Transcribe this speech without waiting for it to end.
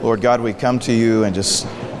Lord God, we come to you and just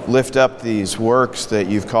lift up these works that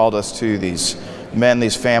you've called us to, these men,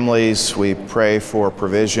 these families. We pray for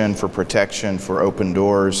provision, for protection, for open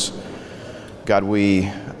doors. God, we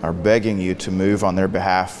are begging you to move on their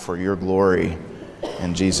behalf for your glory.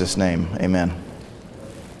 In Jesus' name, amen.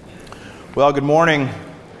 Well, good morning.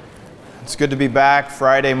 It's good to be back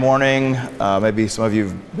Friday morning. Maybe some of you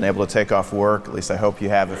have been able to take off work. At least I hope you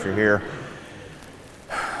have if you're here.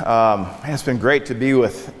 It's been great to be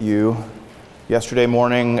with you. Yesterday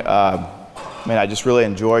morning, I just really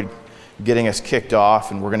enjoyed getting us kicked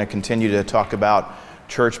off, and we're going to continue to talk about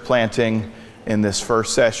church planting in this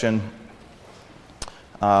first session.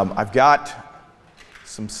 I've got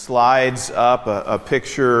some slides up, a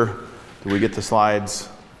picture. Did we get the slides?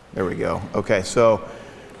 There we go. Okay, so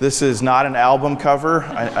this is not an album cover.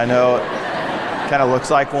 I know it kind of looks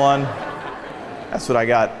like one. That's what I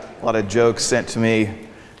got. A lot of jokes sent to me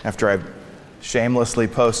after I shamelessly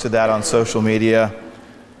posted that on social media.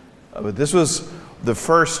 But this was the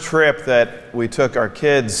first trip that we took our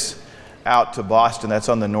kids out to Boston. That's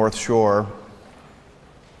on the North Shore.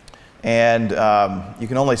 And you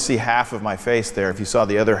can only see half of my face there. If you saw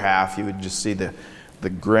the other half, you would just see the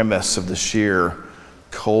grimace of the sheer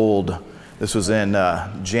cold. This was in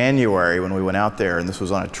January when we went out there, and this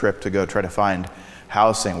was on a trip to go try to find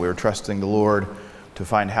housing. We were trusting the Lord to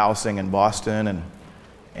find housing in Boston,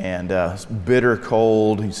 and it's bitter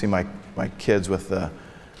cold. You see my kids with the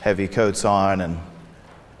heavy coats on,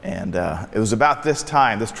 and it was about this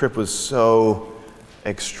time. This trip was so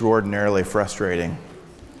extraordinarily frustrating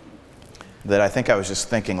that I think I was just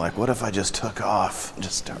thinking, like, what if I just took off and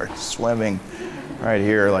just started swimming right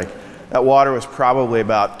here? Like, that water was probably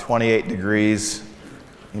about 28 degrees,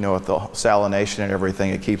 with the salination and everything.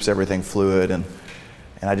 It keeps everything fluid, and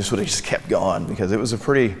I just would have just kept going because it was a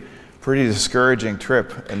pretty discouraging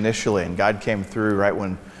trip initially, and God came through right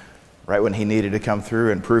when he needed to come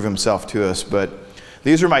through and prove himself to us. But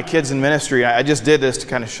these are my kids in ministry. I just did this to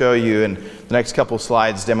kind of show you, and the next couple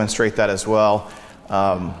slides demonstrate that as well.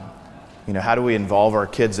 How do we involve our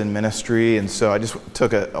kids in ministry? And so I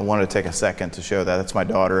wanted to take a second to show that. That's my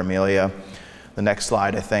daughter, Amelia. The next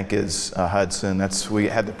slide, I think, is Hudson. We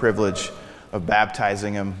had the privilege of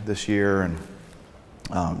baptizing him this year, and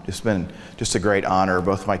it's been just a great honor.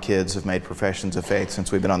 Both of my kids have made professions of faith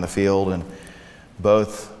since we've been on the field, and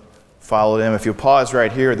both followed him. If you pause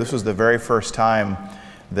right here, this was the very first time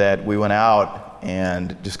that we went out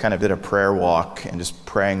and just kind of did a prayer walk and just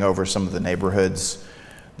praying over some of the neighborhoods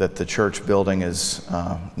that the church building is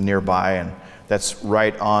nearby, and that's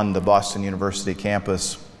right on the Boston University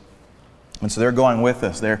campus. And so they're going with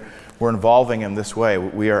us. We're involving them this way.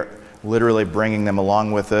 We are literally bringing them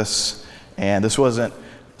along with us. And this wasn't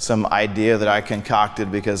some idea that I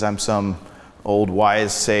concocted because I'm some old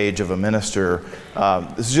wise sage of a minister.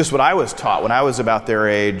 This is just what I was taught. When I was about their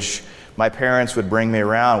age, my parents would bring me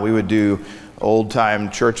around. We would do old-time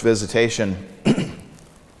church visitation.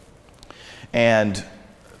 And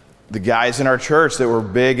the guys in our church that were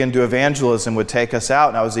big into evangelism would take us out.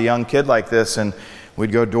 And I was a young kid like this, and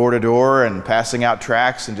we'd go door to door and passing out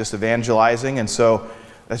tracts and just evangelizing. And so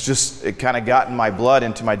it kind of got in my blood,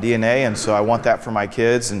 into my DNA, and so I want that for my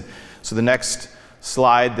kids. And so the next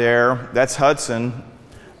slide there, that's Hudson.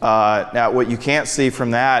 Now, what you can't see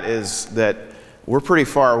from that is that we're pretty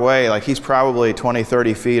far away. Like, he's probably 20,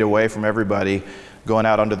 30 feet away from everybody going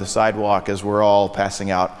out onto the sidewalk as we're all passing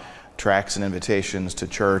out tracts and invitations to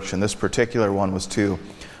church. And this particular one was to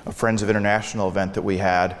a Friends of International event that we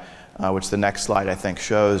had, which the next slide, I think,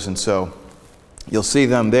 shows. And so you'll see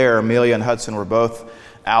them there. Amelia and Hudson were both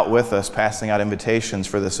out with us passing out invitations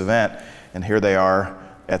for this event, and here they are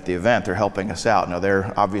at the event. They're helping us out. Now,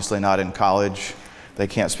 they're obviously not in college. They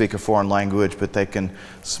can't speak a foreign language, but they can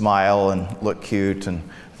smile and look cute. And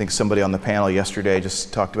I think somebody on the panel yesterday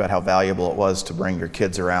just talked about how valuable it was to bring your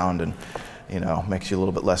kids around, and makes you a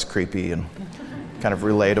little bit less creepy and kind of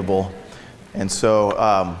relatable. And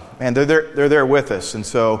so, they're there with us. And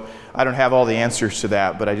so I don't have all the answers to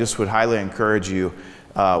that, but I just would highly encourage you,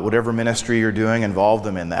 whatever ministry you're doing, involve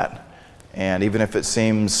them in that. And even if it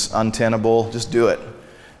seems untenable, just do it.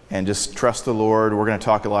 And just trust the Lord. We're going to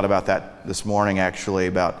talk a lot about that this morning, actually,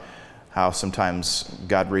 about how sometimes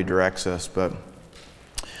God redirects us. But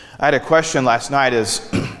I had a question last night as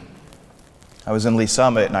I was in Lee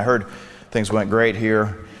Summit, and I heard things went great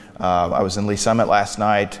here. I was in Lee Summit last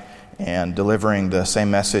night and delivering the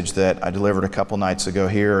same message that I delivered a couple nights ago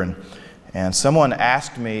here. And someone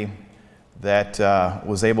asked me that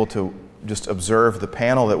was able to just observe the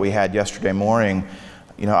panel that we had yesterday morning.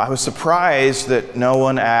 I was surprised that no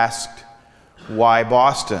one asked why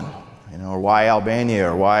Boston, or why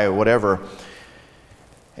Albania, or why whatever.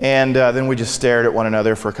 And then we just stared at one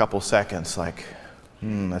another for a couple seconds like,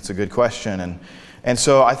 that's a good question. And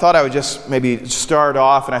so I thought I would just maybe start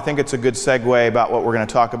off, and I think it's a good segue about what we're going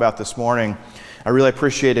to talk about this morning. I really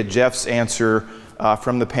appreciated Jeff's answer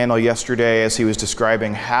from the panel yesterday as he was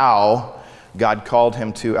describing how God called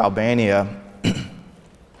him to Albania.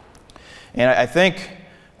 And I think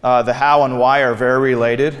the how and why are very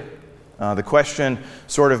related. The question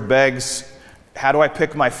sort of begs, how do I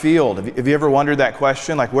pick my field? Have you ever wondered that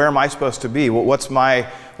question? Like, where am I supposed to be? What's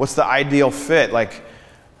the ideal fit? Like,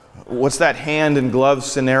 what's that hand and glove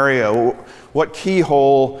scenario? What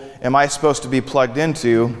keyhole am I supposed to be plugged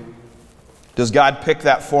into? Does God pick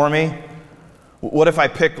that for me? What if I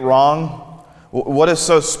pick wrong? What is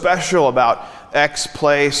so special about X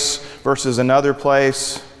place versus another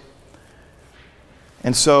place?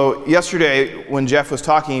 And so yesterday when Jeff was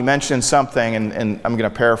talking, he mentioned something, and I'm going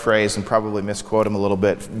to paraphrase and probably misquote him a little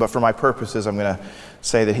bit, but for my purposes I'm going to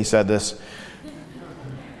say that he said this.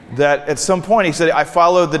 That at some point he said, I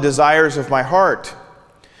followed the desires of my heart.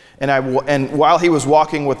 And while he was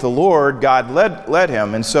walking with the Lord, God led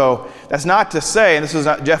him. And so that's not to say, and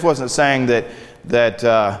Jeff wasn't saying that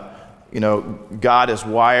God is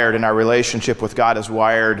wired, and our relationship with God is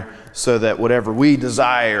wired so that whatever we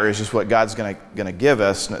desire is just what God's going to give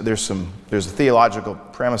us. There's a theological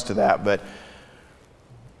premise to that, but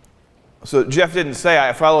so Jeff didn't say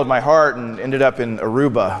I followed my heart and ended up in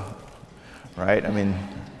Aruba, right? I mean,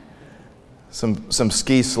 some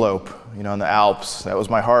ski slope, in the Alps. That was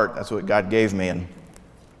my heart. That's what God gave me. And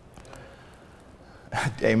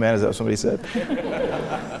amen. Is that what somebody said?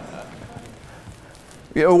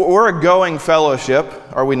 We're a going fellowship,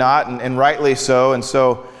 are we not? And rightly so. And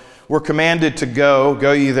so we're commanded to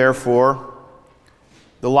go ye therefore.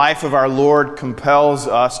 The life of our Lord compels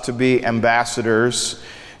us to be ambassadors.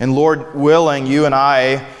 And Lord willing, you and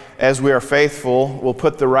I, as we are faithful, will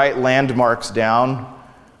put the right landmarks down.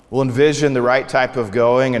 We'll envision the right type of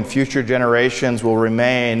going, and future generations will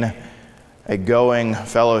remain a going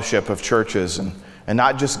fellowship of churches. And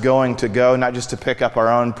not just going to go, not just to pick up our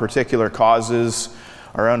own particular causes,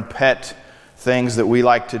 our own pet things that we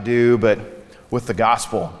like to do, but with the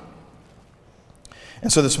gospel.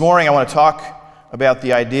 And so this morning I want to talk about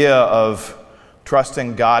the idea of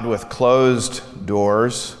trusting God with closed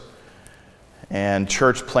doors and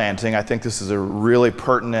church planting. I think this is a really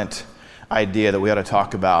pertinent idea that we ought to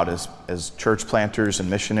talk about as church planters and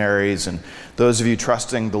missionaries, and those of you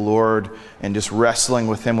trusting the Lord and just wrestling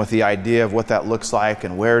with Him with the idea of what that looks like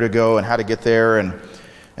and where to go and how to get there and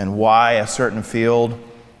why a certain field.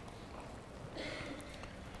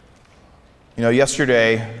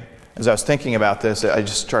 Yesterday, as I was thinking about this, I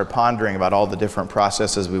just started pondering about all the different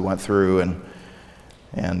processes we went through,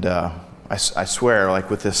 and I swear, like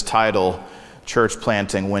with this title, Church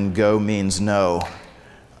Planting, When Go Means No,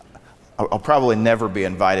 I'll probably never be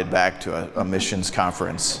invited back to a missions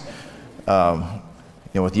conference.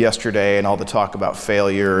 With yesterday and all the talk about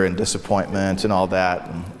failure and disappointment and all that.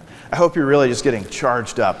 And I hope you're really just getting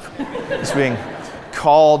charged up, just being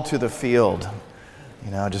called to the field.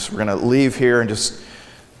 We're going to leave here and just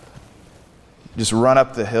run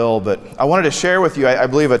up the hill. But I wanted to share with you, I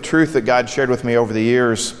believe, a truth that God shared with me over the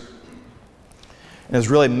years and has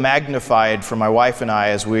really magnified for my wife and I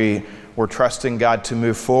as we're trusting God to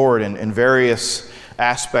move forward in various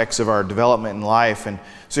aspects of our development in life. And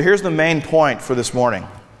so here's the main point for this morning.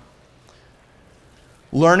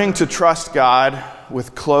 Learning to trust God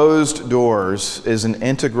with closed doors is an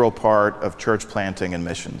integral part of church planting and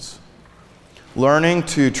missions. Learning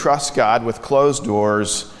to trust God with closed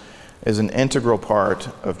doors is an integral part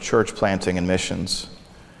of church planting and missions.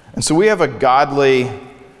 And so we have a godly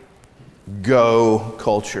go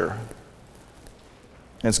culture.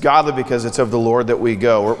 And it's godly because it's of the Lord that we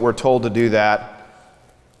go. We're told to do that.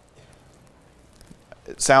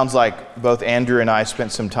 It sounds like both Andrew and I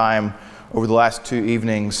spent some time over the last 2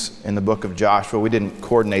 evenings in the book of Joshua. We didn't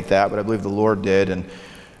coordinate that, but I believe the Lord did. And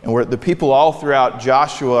the people all throughout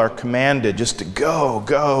Joshua are commanded just to go,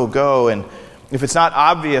 go, go. And if it's not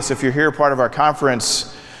obvious, if you're here part of our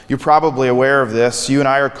conference, you're probably aware of this. You and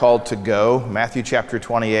I are called to go. Matthew chapter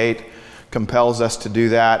 28 compels us to do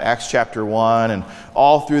that. Acts chapter 1, and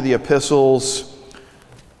all through the epistles,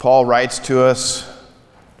 Paul writes to us,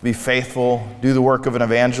 be faithful, do the work of an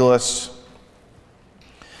evangelist.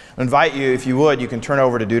 I invite you, if you would, you can turn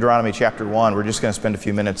over to Deuteronomy chapter 1. We're just going to spend a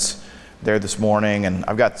few minutes there this morning, and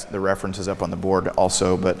I've got the references up on the board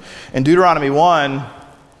also. But in Deuteronomy 1,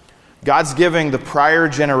 God's giving the prior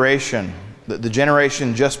generation, the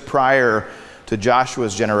generation just prior to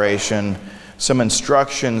Joshua's generation, some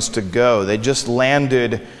instructions to go. They just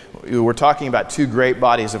landed. We're talking about two great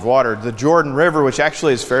bodies of water. The Jordan River, which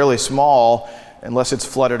actually is fairly small, unless it's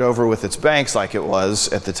flooded over with its banks like it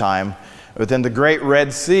was at the time. But then the Great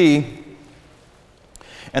Red Sea,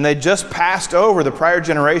 and they just passed over, the prior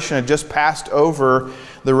generation had just passed over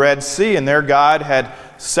the Red Sea, and their God had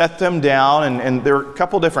set them down, and there were a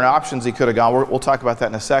couple different options he could have gone. We'll talk about that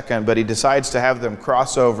in a second, but he decides to have them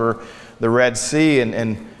cross over the Red Sea,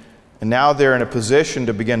 and now they're in a position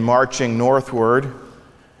to begin marching northward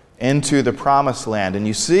into the Promised Land. And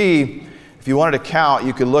you see, if you wanted to count,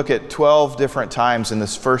 you could look at 12 different times in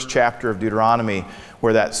this first chapter of Deuteronomy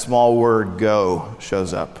where that small word go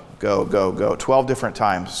shows up. Go, go, go. 12 different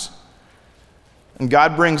times. And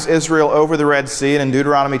God brings Israel over the Red Sea, and in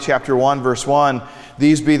Deuteronomy chapter 1, verse 1,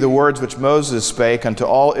 these be the words which Moses spake unto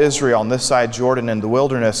all Israel on this side Jordan in the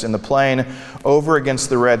wilderness, in the plain, over against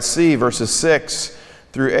the Red Sea. Verses 6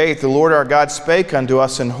 through 8, the Lord our God spake unto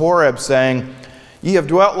us in Horeb, saying, Ye have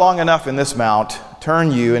dwelt long enough in this mount.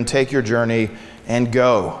 Turn you and take your journey and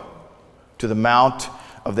go to the mount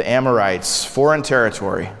of the Amorites, foreign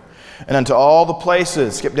territory, and unto all the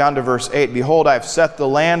places. Skip down to verse 8. Behold, I have set the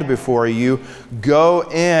land before you. Go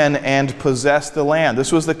in and possess the land.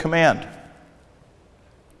 This was the command.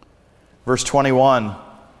 Verse 21.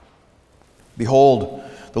 Behold,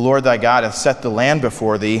 the Lord thy God hath set the land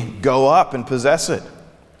before thee. Go up and possess it.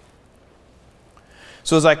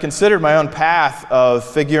 So as I considered my own path of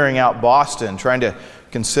figuring out Boston, trying to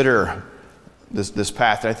consider this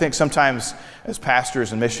path, and I think sometimes as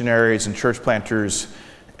pastors and missionaries and church planters,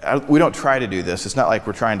 we don't try to do this. It's not like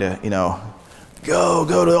we're trying to,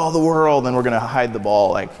 go to all the world and we're going to hide the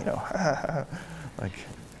ball, like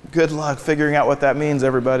good luck figuring out what that means,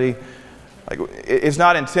 everybody. It's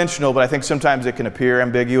not intentional, but I think sometimes it can appear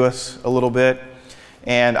ambiguous a little bit.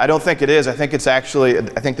 And I don't think it is. I think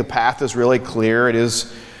the path is really clear. It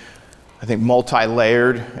is, I think,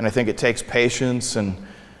 multi-layered, and I think it takes patience, and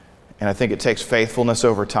I think it takes faithfulness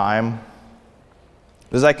over time.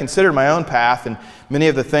 As I considered my own path and many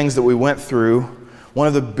of the things that we went through, one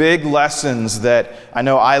of the big lessons that I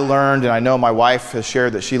know I learned, and I know my wife has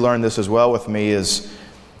shared that she learned this as well with me, is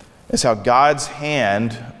how God's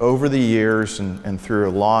hand over the years and through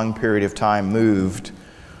a long period of time moved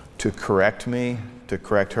to correct me, to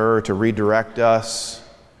correct her, to redirect us,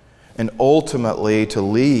 and ultimately to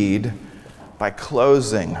lead by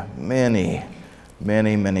closing many,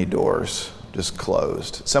 many, many doors. Just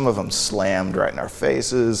closed. Some of them slammed right in our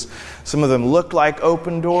faces. Some of them looked like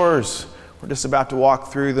open doors. We're just about to walk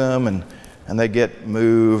through them and they get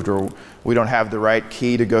moved, or we don't have the right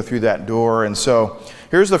key to go through that door. And so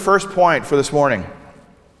here's the first point for this morning.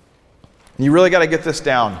 You really got to get this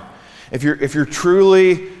down. If you're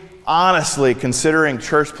truly, honestly considering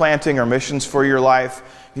church planting or missions for your life,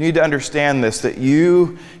 you need to understand this, that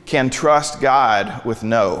you can trust God with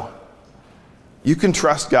no. You can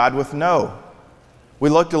trust God with no. We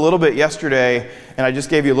looked a little bit yesterday, and I just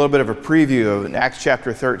gave you a little bit of a preview of Acts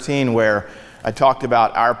chapter 13, where I talked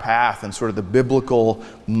about our path and sort of the biblical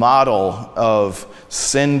model of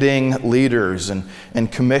sending leaders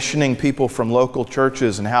and commissioning people from local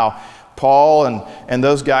churches, and how Paul and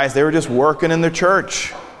those guys, they were just working in the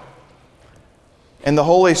church. And the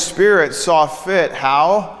Holy Spirit saw fit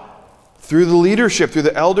how? Through the leadership, through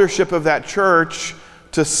the eldership of that church,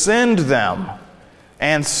 to send them.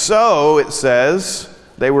 And so, it says,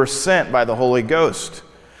 they were sent by the Holy Ghost.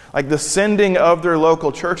 Like the sending of their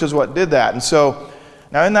local church is what did that. And so,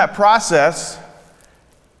 now in that process,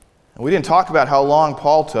 we didn't talk about how long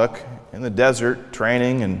Paul took in the desert,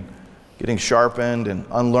 training and getting sharpened and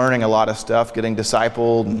unlearning a lot of stuff, getting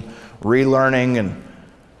discipled and relearning and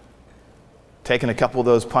taking a couple of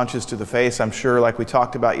those punches to the face, I'm sure, like we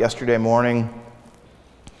talked about yesterday morning.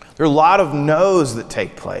 There are a lot of no's that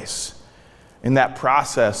take place in that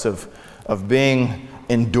process of being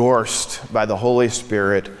endorsed by the Holy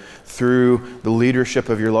Spirit through the leadership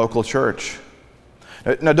of your local church.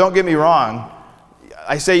 Now, don't get me wrong.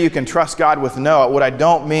 I say you can trust God with no. What I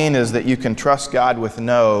don't mean is that you can trust God with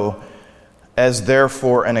no as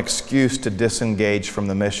therefore an excuse to disengage from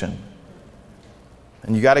the mission.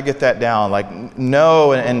 And you got to get that down. Like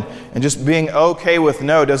no, and just being okay with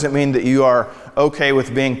no doesn't mean that you are okay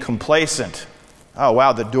with being complacent. Oh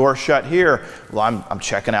wow, the door shut here. Well, I'm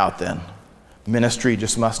checking out then. Ministry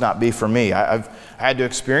just must not be for me. I had to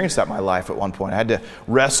experience that in my life at one point. I had to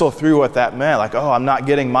wrestle through what that meant. Like, oh, I'm not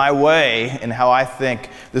getting my way in how I think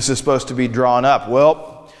this is supposed to be drawn up.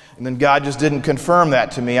 Well, and then God just didn't confirm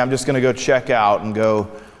that to me. I'm just going to go check out and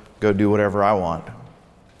go do whatever I want.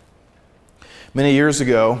 Many years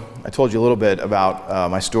ago, I told you a little bit about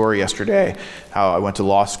my story yesterday, how I went to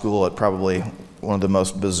law school at probably one of the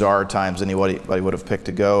most bizarre times anybody would have picked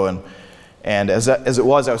to go. And as it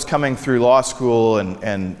was, I was coming through law school,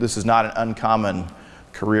 and this is not an uncommon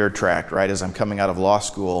career track, right? As I'm coming out of law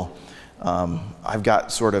school, I've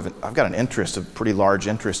got an interest, a pretty large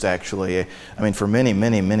interest actually. I mean, for many,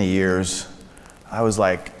 many, many years, I was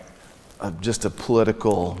like just a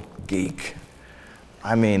political geek.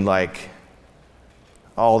 I mean, like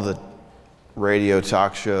all the radio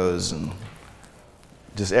talk shows and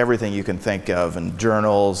just everything you can think of, and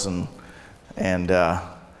journals and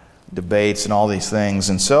debates and all these things.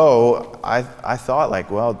 And so I thought,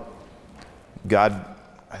 like, well,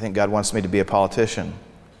 I think God wants me to be a politician.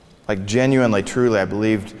 Like, genuinely, truly, I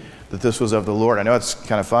believed that this was of the Lord. I know it's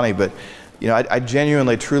kind of funny, but I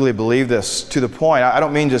genuinely, truly believe this to the point. I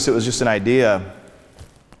don't mean just it was just an idea.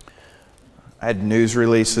 I had news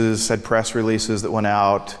releases, had press releases that went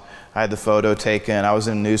out. I had the photo taken. I was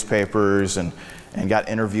in newspapers and got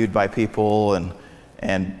interviewed by people,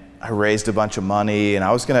 and I raised a bunch of money, and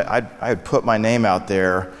I had put my name out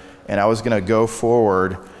there, and I was gonna go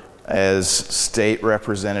forward as State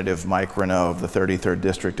Representative Mike Renaud of the 33rd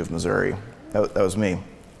District of Missouri. That was me.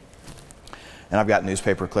 And I've got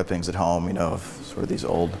newspaper clippings at home, of sort of these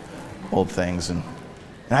old things, and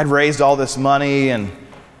I'd raised all this money, and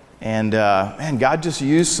man, God just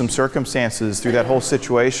used some circumstances through that whole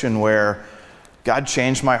situation where God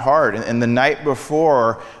changed my heart. And the night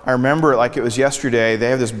before, I remember it like it was yesterday.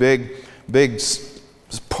 They have this big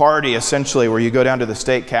party, essentially, where you go down to the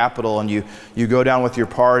state capitol and you go down with your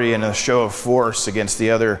party in a show of force against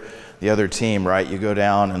the other team, right? You go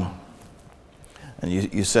down and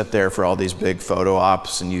you sit there for all these big photo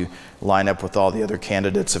ops, and you line up with all the other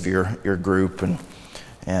candidates of your group,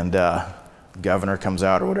 and governor comes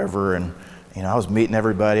out or whatever, and I was meeting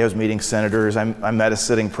everybody. I was meeting senators. I met a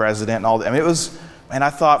sitting president and all that. I mean, I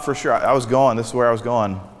thought for sure I was going. This is where I was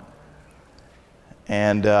going.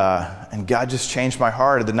 And God just changed my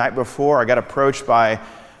heart. The night before, I got approached by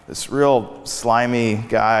this real slimy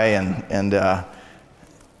guy, and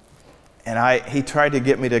he tried to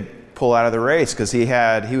get me to pull out of the race because he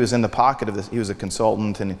was in the pocket of this. He was a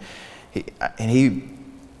consultant, and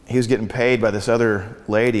he was getting paid by this other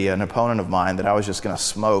lady, an opponent of mine, that I was just going to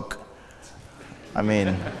smoke. I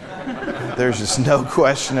mean, there's just no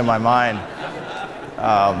question in my mind.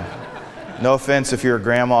 No offense if you're a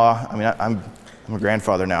grandma. I mean, I'm a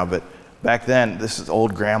grandfather now, but back then, this is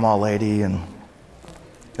old grandma lady, and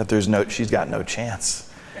that she's got no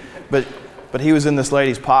chance. But he was in this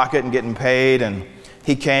lady's pocket and getting paid, and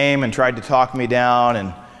he came and tried to talk me down,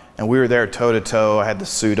 and we were there toe to toe. I had the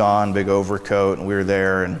suit on, big overcoat, and we were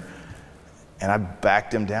there, and I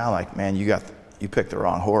backed him down like, man, you picked the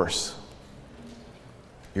wrong horse.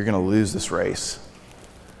 You're going to lose this race.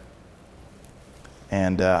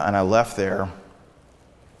 And I left there.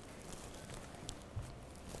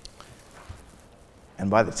 And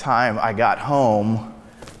by the time I got home,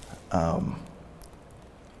 I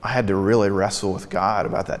had to really wrestle with God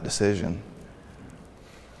about that decision.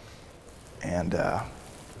 And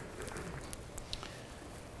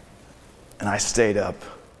I stayed up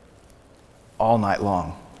all night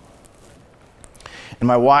long. And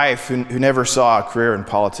my wife, who never saw a career in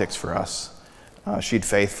politics for us, she'd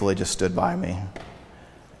faithfully just stood by me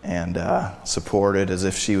and supported as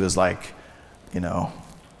if she was like,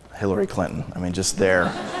 Hillary Clinton. I mean, just there,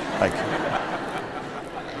 like,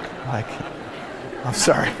 I'm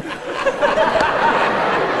sorry.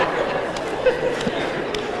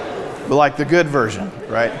 But like the good version,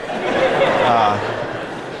 right?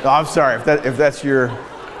 No, I'm sorry if that's your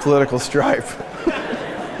political stripe.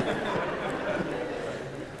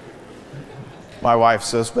 My wife's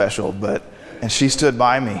so special, and she stood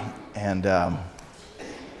by me, and I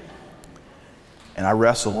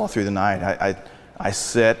wrestle all through the night. I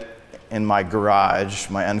sit in my garage,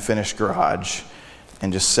 my unfinished garage,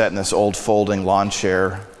 and just sit in this old folding lawn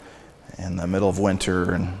chair in the middle of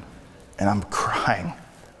winter, and I'm crying.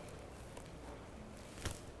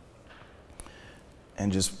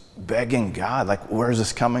 And just begging God, like, where's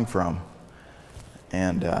this coming from?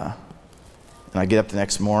 And I get up the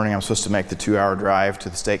next morning. I'm supposed to make the 2-hour drive to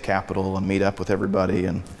the state capitol and meet up with everybody,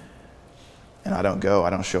 and I don't go. I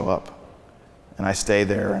don't show up. And I stay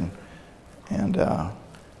there, and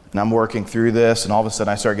I'm working through this, and all of a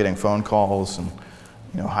sudden I start getting phone calls and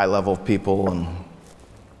high-level people,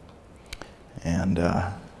 and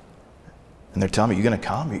they're telling me, "You're going to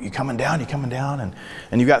come? You coming down? You coming down?"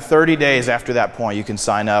 And you've got 30 days after that point. You can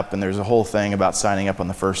sign up, and there's a whole thing about signing up on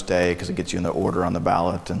the first day because it gets you in the order on the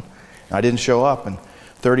ballot. And I didn't show up, and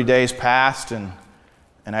 30 days passed, and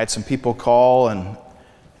And I had some people call,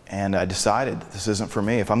 and I decided this isn't for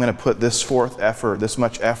me. If I'm going to put this effort,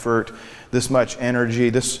 this much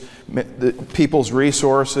energy, people's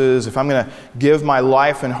resources, if I'm going to give my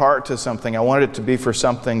life and heart to something, I wanted it to be for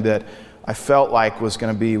something that I felt like was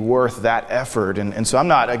going to be worth that effort. And so I'm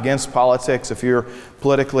not against politics if you're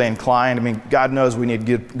politically inclined. I mean, God knows we need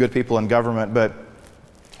good people in government. But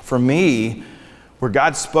for me, where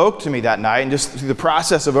God spoke to me that night, and just through the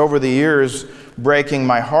process of over the years breaking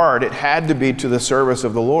my heart, it had to be to the service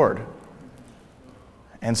of the Lord.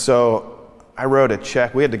 And so I wrote a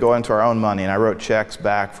check. We had to go into our own money, and I wrote checks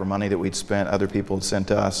back for money that we'd spent, other people had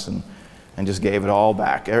sent us, and just gave it all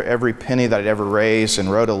back. Every penny that I'd ever raised,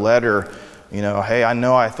 and wrote a letter, hey,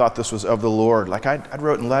 I thought this was of the Lord. Like I'd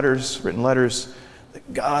written letters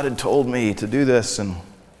that God had told me to do this, and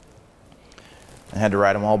I had to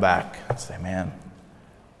write them all back and say, man,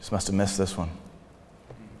 just must have missed this one.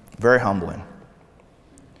 Very humbling.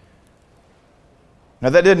 Now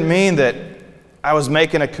that didn't mean that I was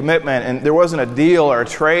making a commitment and there wasn't a deal or a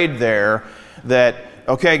trade there that,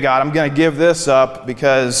 okay, God, I'm going to give this up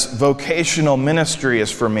because vocational ministry is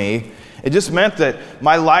for me. It just meant that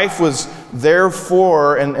my life was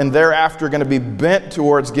therefore and thereafter going to be bent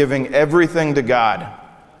towards giving everything to God.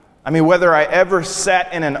 I mean, whether I ever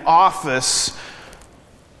sat in an office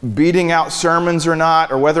beating out sermons or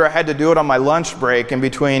not, or whether I had to do it on my lunch break in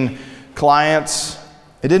between clients,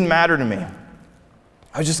 it didn't matter to me.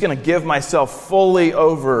 I was just going to give myself fully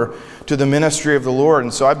over to the ministry of the Lord.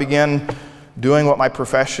 And so I began doing what my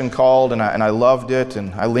profession called, and I loved it,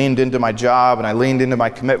 and I leaned into my job, and I leaned into my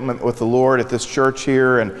commitment with the Lord at this church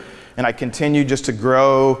here, and I continued just to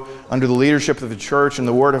grow under the leadership of the church and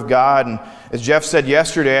the Word of God. And as Jeff said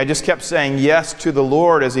yesterday, I just kept saying yes to the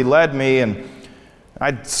Lord as He led me, and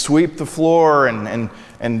I'd sweep the floor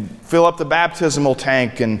and fill up the baptismal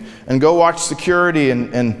tank and go watch security.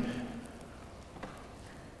 And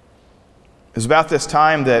it was about this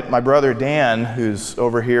time that my brother Dan, who's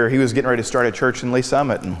over here, he was getting ready to start a church in Lee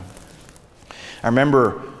Summit. And I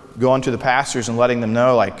remember going to the pastors and letting them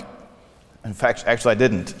know, in fact, actually I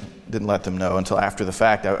didn't let them know until after the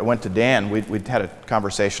fact. I went to Dan, we'd had a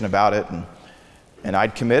conversation about it, and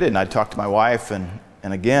I'd committed, and I'd talked to my wife, and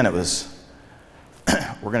again, it was,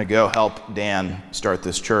 we're going to go help Dan start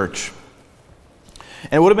this church.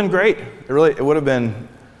 And it would have been great. It would have been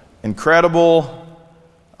incredible.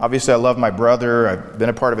 Obviously, I love my brother. I've been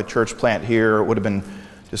a part of a church plant here. It would have been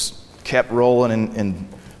just kept rolling and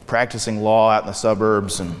practicing law out in the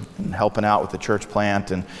suburbs and helping out with the church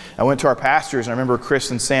plant. And I went to our pastors, and I remember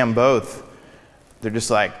Chris and Sam both. They're just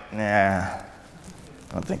like, nah, I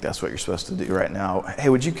don't think that's what you're supposed to do right now. Hey,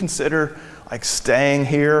 would you consider staying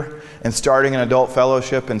here and starting an adult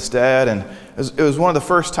fellowship instead? And it was one of the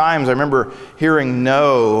first times I remember hearing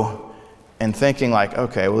no and thinking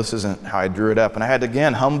okay, well, this isn't how I drew it up. And I had to,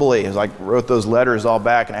 again, humbly, wrote those letters all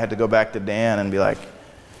back, and I had to go back to Dan and be like,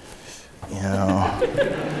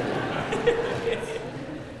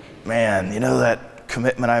 man, that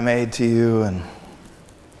commitment I made to you. And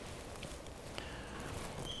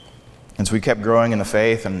so we kept growing in the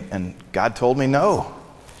faith, and God told me no.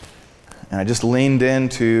 And I just leaned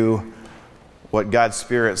into what God's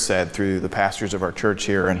Spirit said through the pastors of our church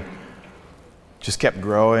here, and just kept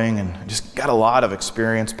growing, and just got a lot of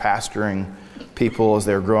experience pastoring people as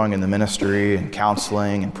they were growing in the ministry and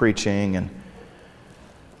counseling and preaching. And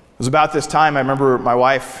it was about this time I remember my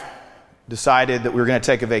wife decided that we were going to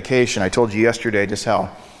take a vacation. I told you yesterday just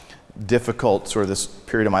how difficult sort of this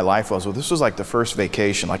period of my life was. Well, this was the first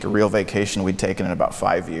vacation, a real vacation we'd taken in about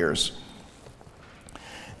 5 years.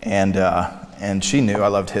 And she knew I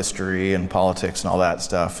loved history and politics and all that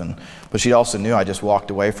stuff, but she also knew I just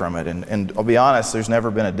walked away from it. And I'll be honest, there's never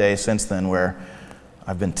been a day since then where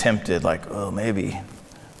I've been tempted, maybe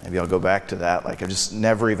I'll go back to that. I've just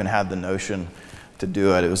never even had the notion to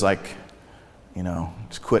do it. It was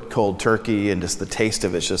just quit cold turkey, and just the taste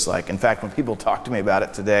of it's just in fact, when people talk to me about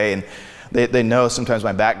it today, and they know sometimes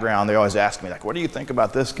my background, they always ask me what do you think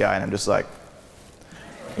about this guy? And I'm just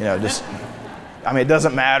it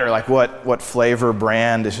doesn't matter what flavor,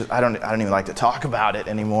 brand. It's just, I don't even like to talk about it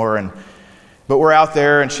anymore. But we're out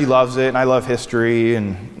there, and she loves it, and I love history,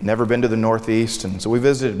 and never been to the Northeast. And so we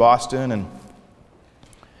visited Boston,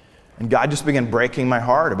 and God just began breaking my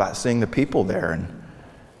heart about seeing the people there,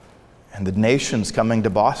 and the nations coming to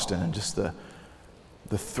Boston, and just the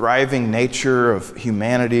thriving nature of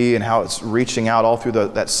humanity, and how it's reaching out all through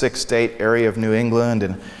that 6-state area of New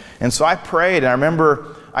England. And so I prayed, and I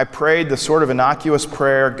remember I prayed the sort of innocuous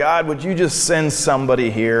prayer, God, would you just send somebody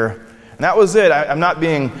here? And that was it. I'm not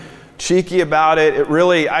being cheeky about it.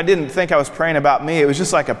 I didn't think I was praying about me. It was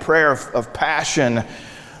just like a prayer of passion.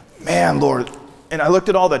 Man, Lord. And I looked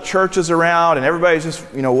at all the churches around, and everybody's just,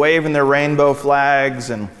 waving their rainbow flags,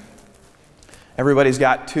 and everybody's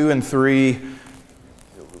got 2 and 3,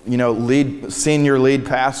 senior lead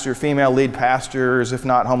pastor, female lead pastors, if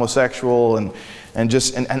not homosexual, and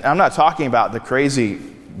I'm not talking about the crazy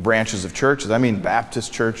branches of churches. I mean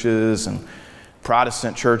Baptist churches and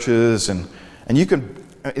Protestant churches, and you can,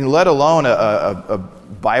 let alone a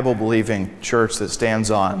Bible-believing church that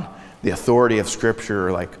stands on the authority of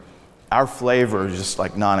Scripture. Like, our flavor is just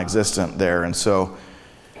like non-existent there. And so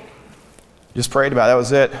just prayed about it. That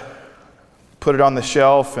was it. Put it on the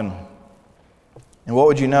shelf, and what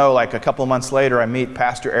would you know, like a couple of months later, I meet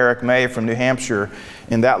Pastor Eric May from New Hampshire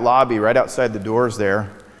in that lobby right outside the doors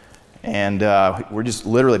there. And we're just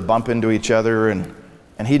literally bump into each other, and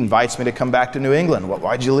he invites me to come back to New England.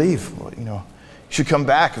 Why'd you leave? Well, you should come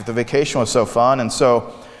back if the vacation was so fun. And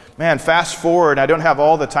so, man, fast forward, I don't have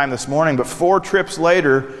all the time this morning, but 4 trips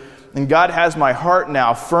later, and God has my heart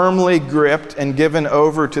now firmly gripped and given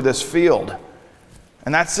over to this field.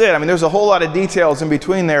 And that's it. I mean, there's a whole lot of details in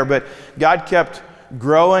between there, but God kept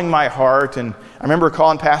growing my heart. And I remember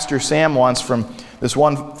calling Pastor Sam once from this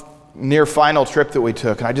one near final trip that we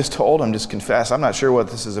took, and I just told him, just confess, I'm not sure what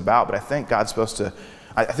this is about, but I think I'm supposed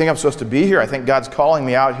to be here. I think God's calling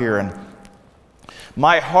me out here. And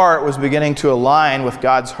my heart was beginning to align with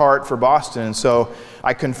God's heart for Boston. And so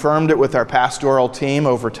I confirmed it with our pastoral team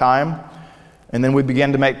over time. And then we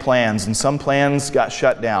began to make plans. And some plans got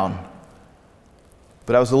shut down.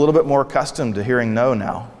 But I was a little bit more accustomed to hearing no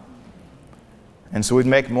now. And so we'd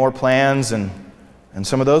make more plans, and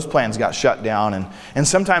some of those plans got shut down. And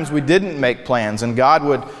sometimes we didn't make plans, and God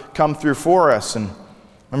would come through for us. And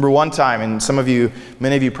remember one time, and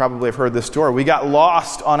many of you probably have heard this story, we got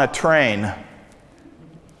lost on a train.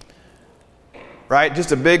 Right?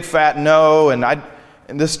 Just a big fat no, and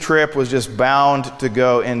this trip was just bound to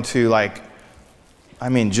go into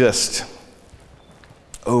just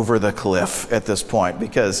over the cliff at this point.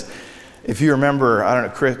 Because if you remember, I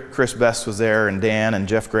don't know, Chris Best was there, and Dan and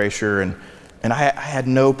Jeff Gracier, and I had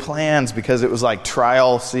no plans because it was like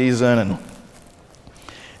trial season,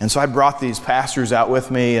 and so I brought these pastors out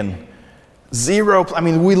with me, and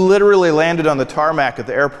we literally landed on the tarmac at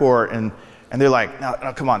the airport, and they're like,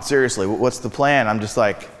 no, come on, seriously, what's the plan? I'm just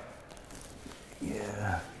like,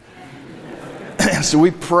 yeah. So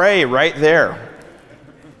we pray right there.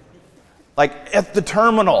 Like at the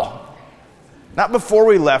terminal. Not before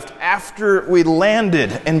we left, after we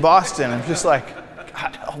landed in Boston. I'm just like,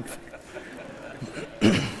 God help.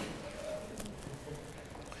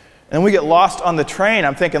 And we get lost on the train.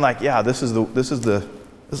 I'm thinking like, yeah, this is going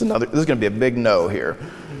to be a big no here.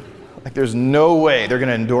 Like, there's no way they're going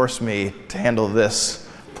to endorse me to handle this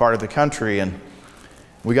part of the country. And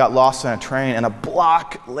we got lost on a train, and a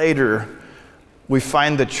block later, we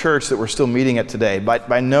find the church that we're still meeting at today.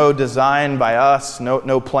 By no design by us,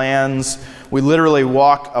 no plans. We literally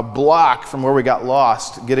walk a block from where we got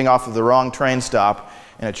lost, getting off of the wrong train stop,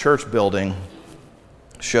 and a church building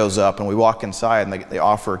shows up, and we walk inside, and they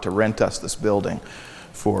offer to rent us this building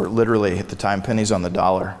for literally, at the time, pennies on the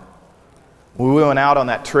dollar. We went out on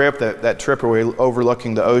that trip, that trip where we were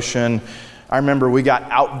overlooking the ocean. I remember we got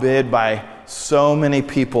outbid by so many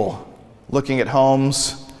people looking at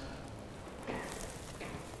homes.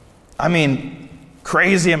 I mean,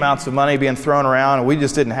 crazy amounts of money being thrown around, and we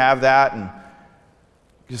just didn't have that, and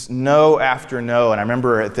just no after no. And I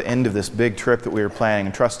remember at the end of this big trip that we were planning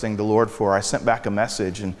and trusting the Lord for, I sent back a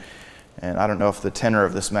message, and I don't know if the tenor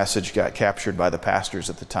of this message got captured by the pastors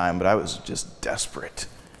at the time, but I was just desperate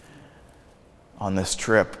on this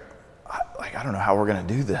trip. I don't know how we're going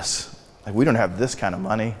to do this. Like, we don't have this kind of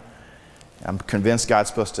money. I'm convinced God's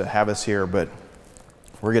supposed to have us here, but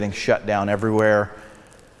we're getting shut down everywhere.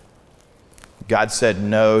 God said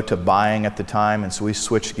no to buying at the time, and so we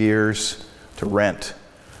switched gears to rent.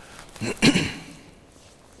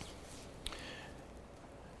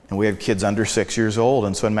 And we have kids under 6 years old,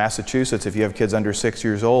 and so in Massachusetts, if you have kids under 6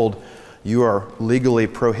 years old, you are legally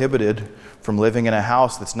prohibited from living in a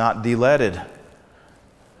house that's not de-leaded.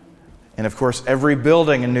 And of course, every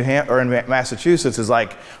building in Massachusetts is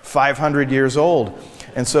like 500 years old.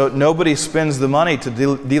 And so nobody spends the money to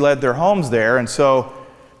de-lead their homes there. And so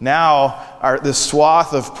now this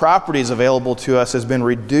swath of properties available to us has been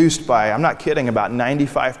reduced by, I'm not kidding, about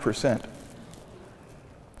 95%.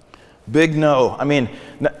 Big no. I mean,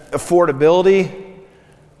 affordability,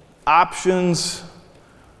 options,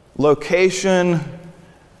 location,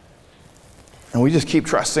 and we just keep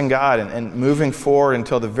trusting God and moving forward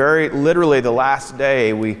until literally the last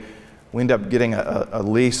day, we we ended up getting a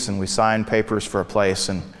lease, and we signed papers for a place,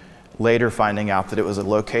 and later finding out that it was a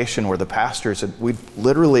location where the pastors had, we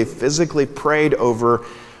literally physically prayed over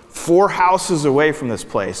 4 houses away from this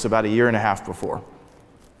place about a year and a half before.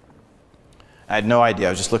 I had no idea. I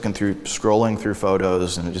was just scrolling through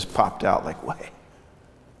photos, and it just popped out like, wait.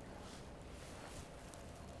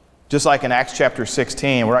 Just like in Acts chapter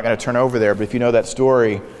 16, we're not going to turn over there, but if you know that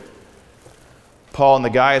story, Paul and the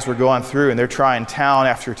guys were going through, and they're trying town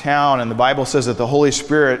after town, and the Bible says that the Holy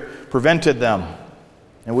Spirit prevented them.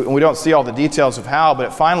 And we don't see all the details of how, but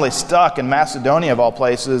it finally stuck in Macedonia, of all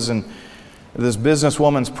places, and this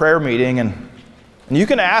businesswoman's prayer meeting. And you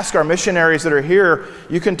can ask our missionaries that are here,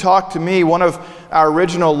 you can talk to me, one of our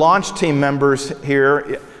original launch team members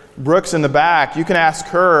here, Brooks in the back, you can ask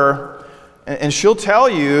her, and she'll tell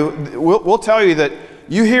you, we'll tell you that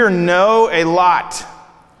you hear no a lot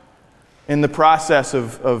in the process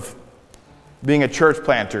of being a church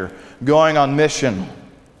planter, going on mission.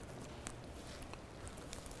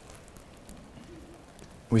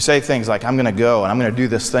 We say things like, I'm going to go and I'm going to do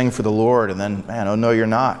this thing for the Lord, and then, man, oh no, you're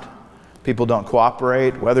not. People don't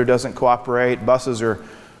cooperate, weather doesn't cooperate, buses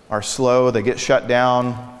are slow, they get shut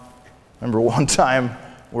down. Remember one time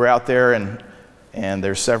we're out there and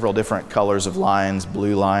there's several different colors of lines,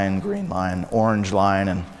 blue line, green line, orange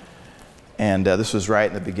line, and this was right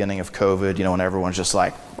in the beginning of COVID, when everyone's just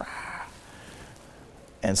like, rah.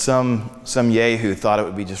 And some yahoo thought it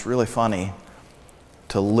would be just really funny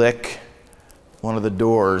to lick one of the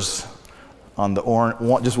doors on the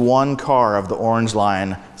just one car of the orange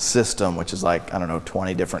line system, which is like,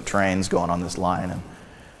 20 different trains going on this line.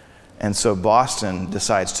 And so Boston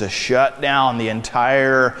decides to shut down the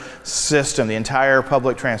entire system, the entire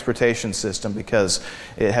public transportation system, because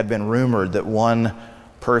it had been rumored that one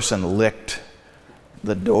person licked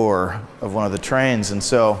the door of one of the trains. And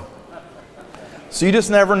so you just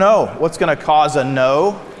never know what's going to cause a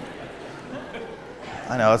no.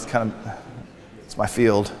 I know, it's my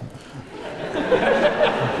field.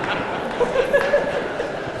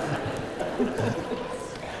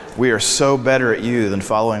 We are so better at you than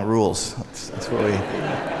following rules. That's what we...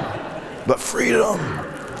 But freedom.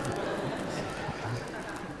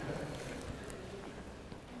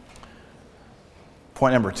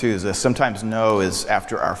 Point number 2 is this. Sometimes no is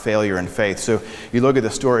after our failure in faith. So you look at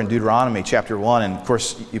the story in Deuteronomy chapter 1, and of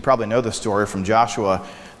course you probably know the story from Joshua.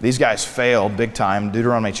 These guys failed big time.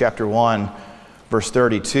 Deuteronomy chapter 1, verse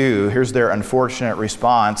 32, here's their unfortunate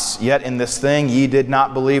response. Yet in this thing ye did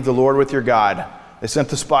not believe the Lord with your God. They sent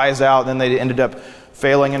the spies out, and then they ended up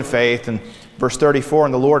failing in faith. And verse 34,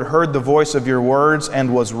 and the Lord heard the voice of your words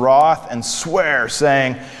and was wroth and sware,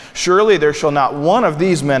 saying, surely there shall not one of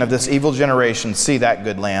these men of this evil generation see that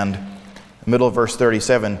good land. Middle of verse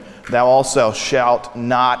 37, thou also shalt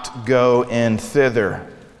not go in thither.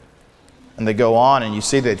 And they go on, and you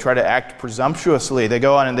see they try to act presumptuously. They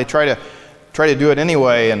go on and they try to do it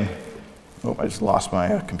anyway. And I just lost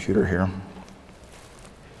my computer here.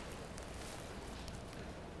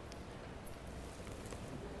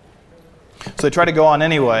 So they try to go on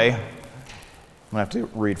anyway. I'm going to have to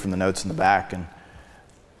read from the notes in the back.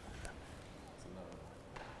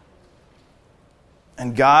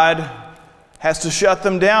 And God has to shut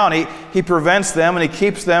them down. He prevents them, and He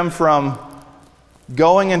keeps them from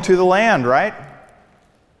going into the land, right?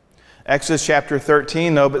 Exodus chapter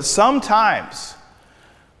 13, though, but sometimes,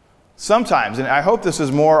 and I hope this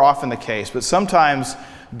is more often the case, but sometimes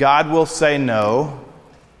God will say no.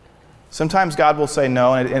 Sometimes God will say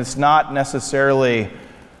no, and it's not necessarily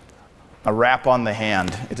a rap on the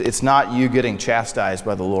hand. It's not you getting chastised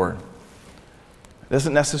by the Lord. It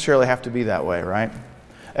doesn't necessarily have to be that way, right?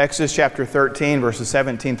 Exodus chapter 13, verses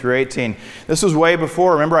 17 through 18. This was way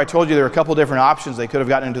before. Remember, I told you there were a couple different options. They could have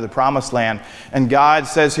gotten into the promised land. And God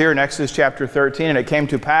says here in Exodus chapter 13, and it came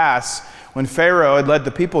to pass when Pharaoh had let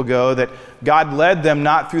the people go that God led them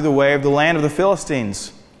not through the way of the land of the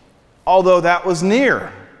Philistines, although that was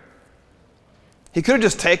near. He could have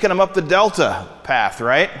just taken them up the Delta path,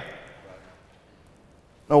 right?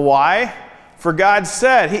 Now, why? For God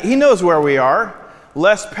said, He knows where we are,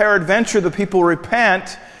 lest peradventure the people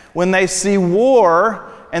repent when they see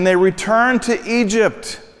war and they return to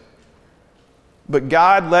Egypt. But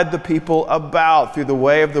God led the people about through the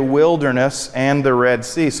way of the wilderness and the Red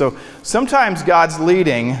Sea. So sometimes God's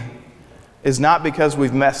leading is not because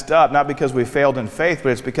we've messed up, not because we failed in faith, but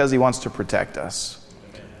it's because He wants to protect us.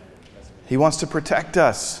 He wants to protect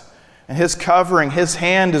us. And His covering, His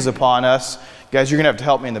hand is upon us. Guys, you're going to have to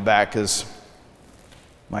help me in the back because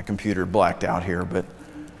my computer blacked out here. But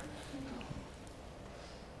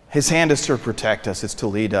His hand is to protect us. It's to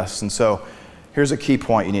lead us. And so here's a key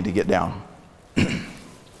point you need to get down.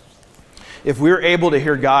 if we're able to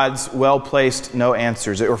hear God's well-placed no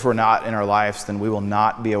answers, or if we're not in our lives, then we will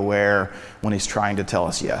not be aware when he's trying to tell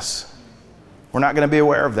us yes. We're not going to be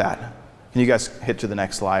aware of that. Can you guys hit to the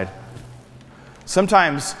next slide?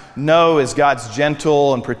 Sometimes no is God's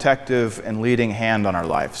gentle and protective and leading hand on our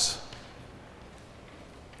lives.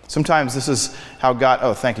 Sometimes this is how God...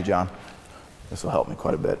 Oh, thank you, John. This will help me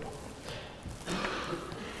quite a bit.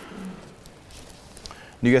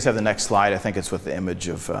 Do you guys have the next slide? I think it's with the image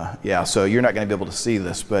of... so you're not going to be able to see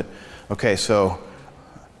this, but... Okay, so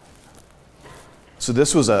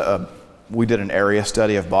this was we did an area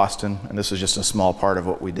study of Boston, and this is just a small part of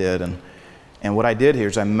what we did. And what I did here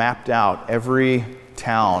is I mapped out every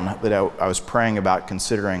town that I was praying about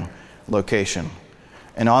considering location.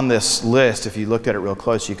 And on this list, if you looked at it real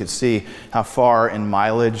close, you could see how far in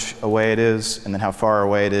mileage away it is, and then how far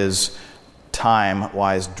away it is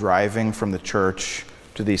time-wise driving from the church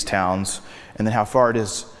to these towns, and then how far it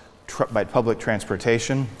is by public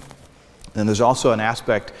transportation. And there's also an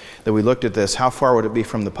aspect that we looked at this, how far would it be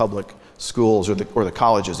from the public schools or the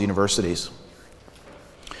colleges, universities.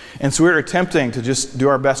 And so we were attempting to just do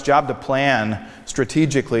our best job to plan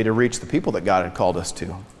strategically to reach the people that God had called us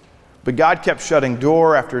to. But God kept shutting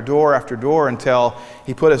door after door after door until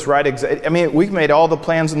he put us right we made all the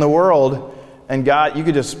plans in the world, and God, you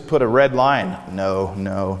could just put a red line, no,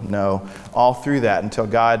 no, no, all through that until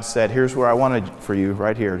God said, here's where I wanted for you,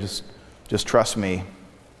 right here, just trust me.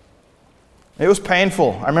 It was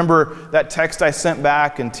painful. I remember that text I sent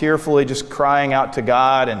back and tearfully just crying out to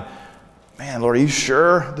God, and man, Lord, are you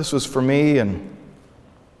sure this was for me? And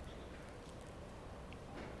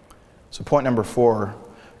so point number 4,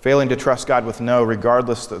 failing to trust God with no,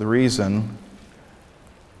 regardless of the reason,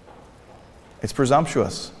 it's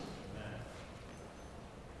presumptuous.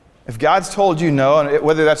 If God's told you no, and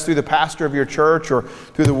whether that's through the pastor of your church or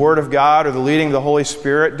through the Word of God or the leading of the Holy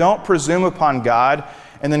Spirit, don't presume upon God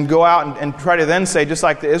and then go out and try to then say, just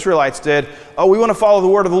like the Israelites did, oh, we want to follow the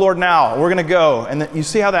Word of the Lord now. We're going to go. And then you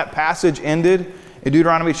see how that passage ended in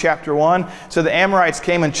Deuteronomy chapter 1? So the Amorites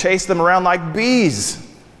came and chased them around like bees.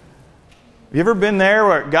 Have you ever been there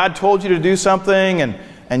where God told you to do something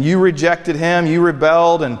and you rejected Him, you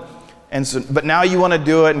rebelled, but now you want to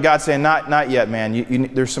do it, and God's saying, not yet,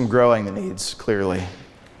 man. There's some growing that needs, clearly.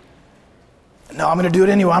 No, I'm going to do it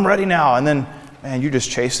anyway. I'm ready now. And then, man, you're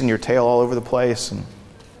just chasing your tail all over the place. And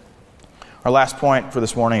our last point for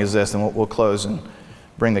this morning is this, and we'll close and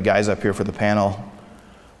bring the guys up here for the panel.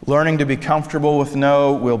 Learning to be comfortable with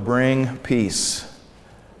no will bring peace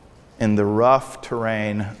in the rough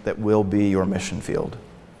terrain that will be your mission field.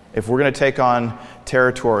 If we're going to take on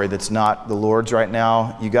territory that's not the Lord's right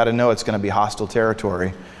now, you got to know it's going to be hostile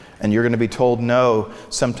territory. And you're going to be told no,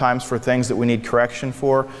 sometimes for things that we need correction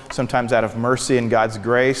for, sometimes out of mercy and God's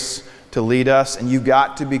grace to lead us. And you've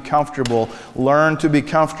got to be comfortable. Learn to be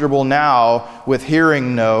comfortable now with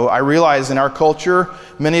hearing no. I realize in our culture,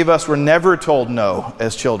 many of us were never told no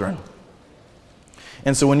as children.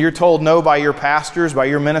 And so when you're told no by your pastors, by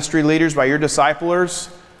your ministry leaders, by your disciplers,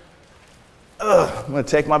 I'm going to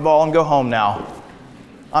take my ball and go home now.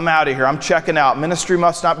 I'm out of here. I'm checking out. Ministry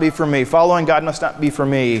must not be for me. Following God must not be for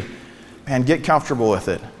me. Man, get comfortable with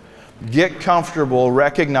it. Get comfortable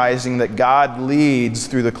recognizing that God leads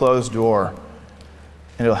through the closed door.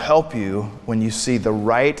 And it'll help you when you see the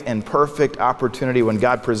right and perfect opportunity. When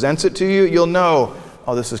God presents it to you, you'll know,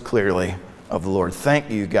 oh, this is clearly of the Lord.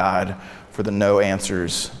 Thank you, God, for the no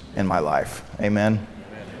answers in my life. Amen?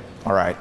 All right.